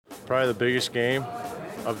probably the biggest game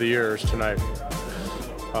of the year is tonight.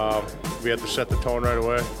 We have to set the tone right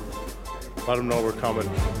away, let them know we're coming,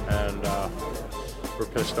 and we're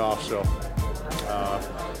pissed off. So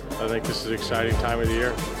I think this is an exciting time of the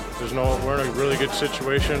year. We're in a really good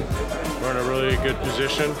situation. We're in a really good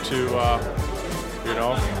position to,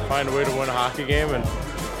 find a way to win a hockey game and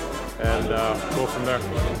go from there.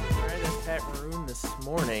 Pat Maroon this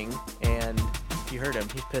morning, and you heard him.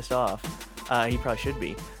 He's pissed off. He probably should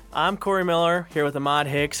be. I'm Corey Miller here with Ahmad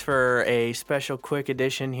Hicks for a special quick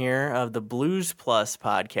edition here of the Blues Plus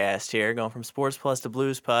podcast here, going from Sports Plus to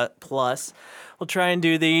Blues Plus. We'll try and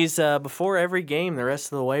do these before every game the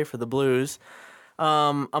rest of the way for the Blues.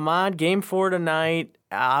 Ahmad, Game 4 tonight.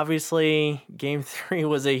 Obviously, Game 3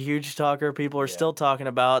 was a huge talker. People are still talking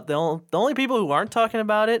about. The only people who aren't talking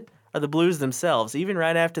about it are the Blues themselves. Even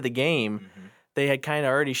right after the game, they had kind of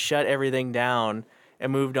already shut everything down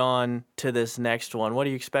and moved on to this next one. What are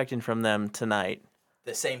you expecting from them tonight?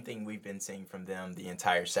 The same thing we've been seeing from them the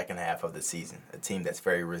entire second half of the season. A team that's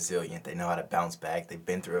very resilient. They know how to bounce back. They've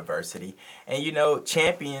been through adversity. And,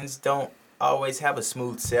 champions don't always have a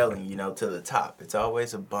smooth sailing, to the top. It's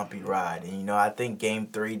always a bumpy ride. And, I think Game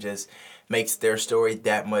 3 just makes their story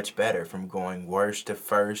that much better, from going worst to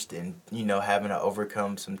first and, having to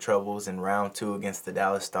overcome some troubles in round 2 against the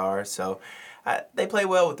Dallas Stars. So they play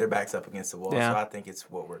well with their backs up against the wall, so I think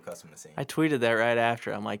it's what we're accustomed to seeing. I tweeted that right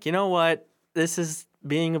after. I'm like, you know what? This is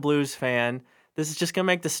being a Blues fan. This is just going to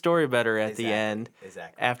make the story better at the end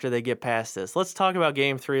after they get past this. Let's talk about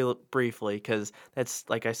Game 3 briefly, because that's,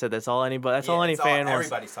 like I said, that's all any fan wants.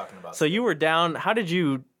 Everybody's talking about. So you were down. How did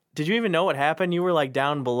you even know what happened? You were like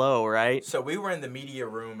down below, right? So we were in the media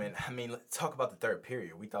room, and let's talk about the third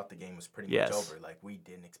period. We thought the game was pretty much over. Like, we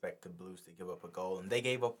didn't expect the Blues to give up a goal, and they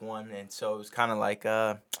gave up one, and so it was kind of like,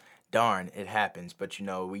 darn, it happens. But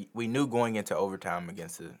we knew going into overtime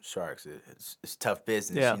against the Sharks, it's tough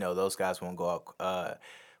business. Yeah. Those guys won't go out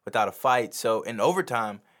without a fight. So in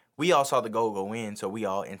overtime, we all saw the goal go in, so we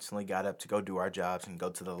all instantly got up to go do our jobs and go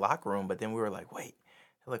to the locker room. But then we were like, wait.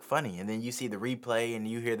 It looked funny, and then you see the replay, and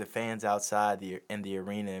you hear the fans outside in the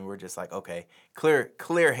arena, and we're just like, okay,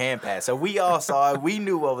 clear hand pass. So we all saw it, we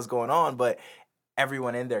knew what was going on, but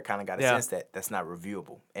everyone in there kind of got a sense that that's not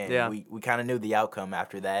reviewable, and we kind of knew the outcome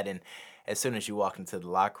after that. And as soon as you walked into the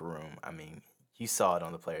locker room, you saw it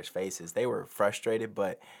on the players' faces. They were frustrated,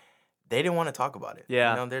 but they didn't want to talk about it.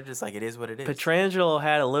 Yeah. They're just like, it is what it is. Pietrangelo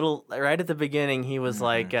had a little, right at the beginning, he was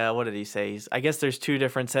like, what did he say? I guess there's two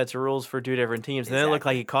different sets of rules for two different teams. And then it looked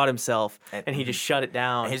like he caught himself, and he just shut it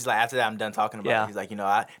down. And he's like, after that, I'm done talking about it. He's like,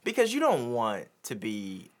 because you don't want to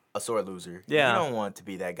be a sore loser. Yeah. You don't want to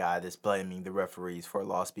be that guy that's blaming the referees for a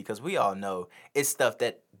loss, because we all know it's stuff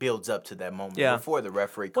that builds up to that moment before the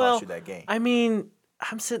referee calls you that game.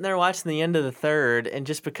 I'm sitting there watching the end of the third, and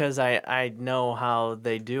just because I know how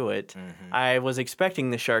they do it, I was expecting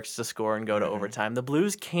the Sharks to score and go to overtime. The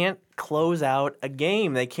Blues can't close out a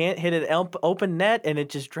game. They can't hit an open net, and it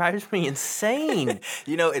just drives me insane.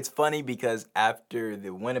 It's funny because after the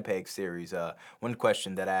Winnipeg series, one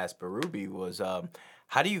question that I asked Berube was,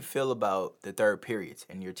 how do you feel about the third periods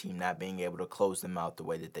and your team not being able to close them out the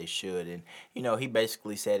way that they should? And, he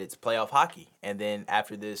basically said it's playoff hockey. And then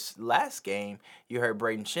after this last game, you heard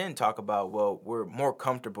Braden Shen talk about, well, we're more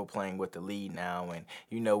comfortable playing with the lead now. And,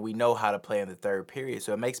 we know how to play in the third period.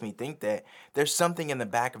 So it makes me think that there's something in the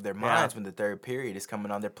back of their minds when the third period is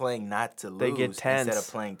coming on. They're playing not to lose they get tense instead of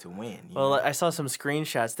playing to win. Well, I saw some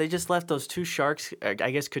screenshots. They just left those two Sharks, I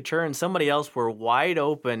guess Couture and somebody else, were wide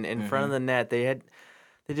open in front of the net.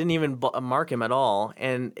 They didn't even mark him at all,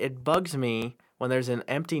 and it bugs me when there's an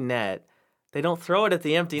empty net. They don't throw it at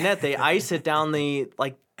the empty net. They ice it down in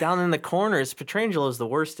the corners. Petrangelo's the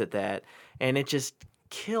worst at that, and it just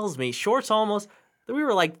kills me. Schwartz we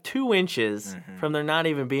were like 2 inches from there not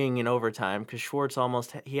even being in overtime, because Schwartz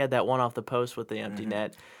he had that one off the post with the empty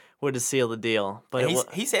net. Would have sealed the deal. But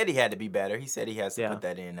he said he had to be better. He said he has to put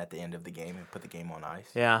that in at the end of the game and put the game on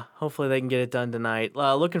ice. Yeah, hopefully they can get it done tonight.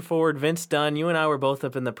 Looking forward, Vince Dunn, you and I were both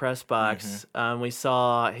up in the press box. We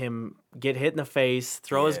saw him get hit in the face,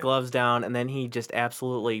 throw his gloves down, and then he just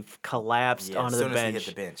absolutely collapsed onto the bench. As soon as he hit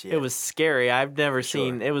the bench, It was scary. I've never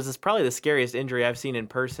seen – it was probably the scariest injury I've seen in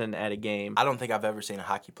person at a game. I don't think I've ever seen a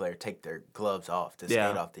hockey player take their gloves off to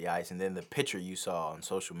skate off the ice. And then the picture you saw on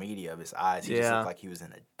social media of his eyes, he just looked like he was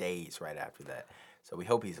in a daze right after that. So we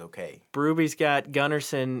hope he's okay. Berube's got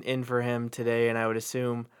Gunnarsson in for him today, and I would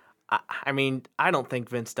assume – I don't think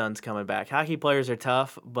Vince Dunn's coming back. Hockey players are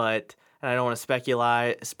tough, but – and I don't want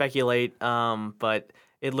to speculate, but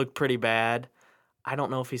it looked pretty bad. I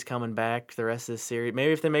don't know if he's coming back the rest of the series.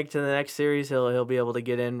 Maybe if they make it to the next series, he'll be able to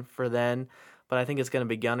get in for then. but I think it's going to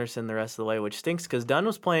be Gunnarsson the rest of the way, which stinks because Dunn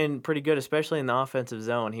was playing pretty good, especially in the offensive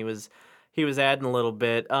zone. He was adding a little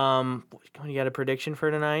bit. You got a prediction for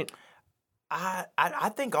tonight?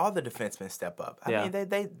 I think all the defensemen step up. I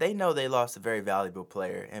mean, they know they lost a very valuable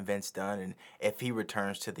player in Vince Dunn, and if he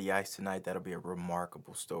returns to the ice tonight, that'll be a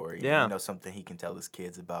remarkable story. Yeah. You know, something he can tell his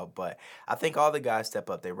kids about. But I think all the guys step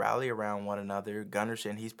up. They rally around one another.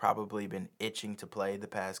 Gunnarsson, he's probably been itching to play the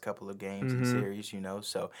past couple of games and series, you know.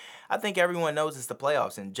 So I think everyone knows it's the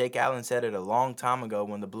playoffs, and Jake Allen said it a long time ago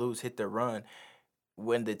when the Blues hit their run.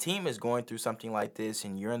 When the team is going through something like this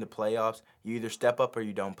and you're in the playoffs, you either step up or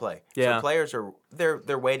you don't play. Yeah. So players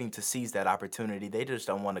they're waiting to seize that opportunity. They just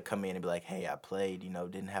don't want to come in and be like, hey, I played,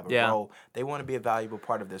 didn't have a role. They want to be a valuable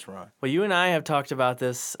part of this run. Well, you and I have talked about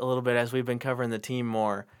this a little bit as we've been covering the team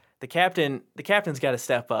more. The captain's got to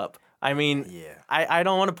step up. I mean, I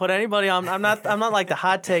don't want to put anybody on. I'm not like the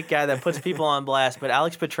hot take guy that puts people on blast, but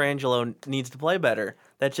Alex Pietrangelo needs to play better.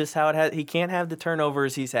 That's just how it has. He can't have the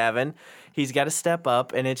turnovers he's having. He's got to step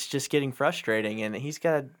up, and it's just getting frustrating. And he's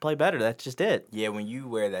got to play better. That's just it. Yeah, when you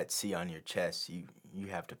wear that C on your chest, you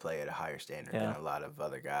have to play at a higher standard than a lot of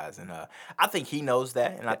other guys. And I think he knows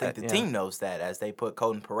that, and I think the team knows that as they put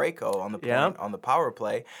Colton Parayko on the point, on the power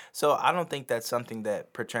play. So I don't think that's something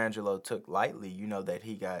that Pietrangelo took lightly, that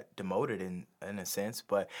he got demoted in a sense.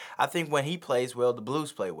 But I think when he plays well, the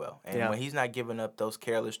Blues play well. And when he's not giving up those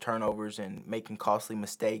careless turnovers and making costly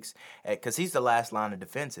mistakes, because he's the last line of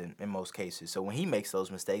defense in most cases. So when he makes those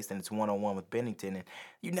mistakes, then it's one-on-one with Bennington. And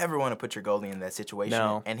you never want to put your goalie in that situation.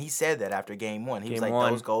 No. And he said that after game one. He was like,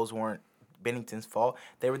 those goals weren't Bennington's fault.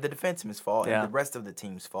 They were the defenseman's fault and the rest of the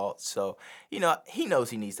team's fault. So, he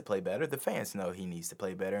knows he needs to play better. The fans know he needs to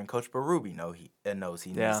play better. And Coach Berube knows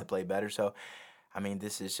he needs to play better. So, I mean,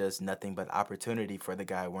 this is just nothing but opportunity for the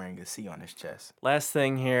guy wearing a C on his chest. Last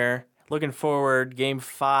thing here, looking forward, Game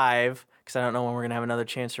 5, because I don't know when we're going to have another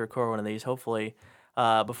chance to record one of these, hopefully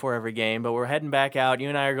before every game. But we're heading back out. You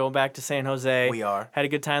and I are going back to San Jose. We are. Had a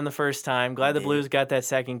good time the first time. Glad the Blues got that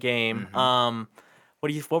second game.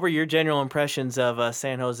 What were your general impressions of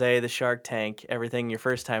San Jose, the Shark Tank, everything your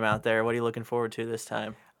first time out there? What are you looking forward to this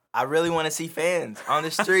time? I really want to see fans on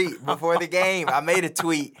the street before the game. I made a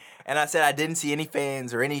tweet, and I said I didn't see any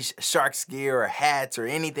fans or any Sharks gear or hats or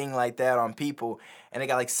anything like that on people. And it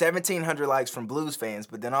got like 1,700 likes from Blues fans,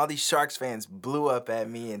 but then all these Sharks fans blew up at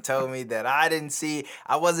me and told me that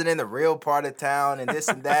I wasn't in the real part of town and this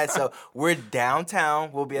and that. So we're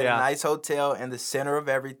downtown. We'll be at a nice hotel in the center of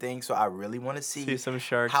everything. So I really want to see some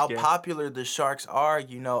Sharks how gear. popular the Sharks are,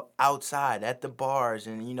 outside at the bars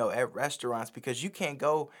and, at restaurants, because you can't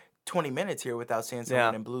go 20 minutes here without seeing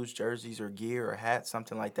someone in Blues jerseys or gear or hats,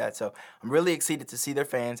 something like that. So I'm really excited to see their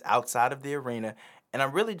fans outside of the arena, and I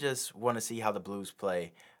really just want to see how the Blues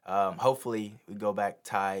play. Hopefully we go back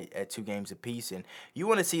tied at 2 games apiece, and you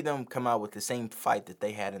want to see them come out with the same fight that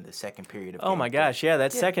they had in the second period of Oh my gosh,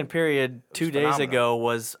 that second period 2 days ago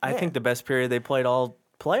was, I think, the best period they played all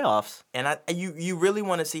playoffs. And you really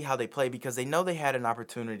want to see how they play, because they know they had an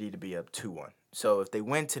opportunity to be up 2-1. So if they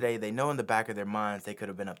win today, they know in the back of their minds they could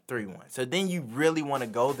have been up 3-1. So then you really want to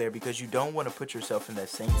go there, because you don't want to put yourself in that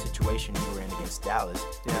same situation you were in against Dallas,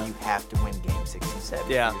 where you have to win Game 6 and 7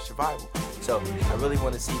 for your survival. So I really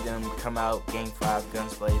want to see them come out Game 5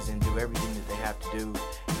 guns blazing, do everything that they have to do,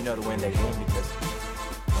 to win that game, because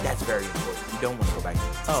that's very important. You don't want to go back to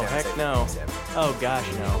Oh, heck no. Oh, gosh,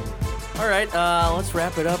 no. All right, let's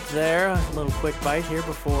wrap it up there. A little quick bite here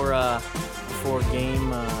before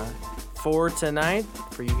Game 4 tonight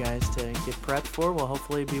for you guys to get prepped for. We'll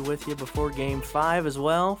hopefully be with you before Game 5 as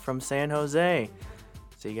well from San Jose.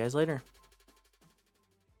 See you guys later.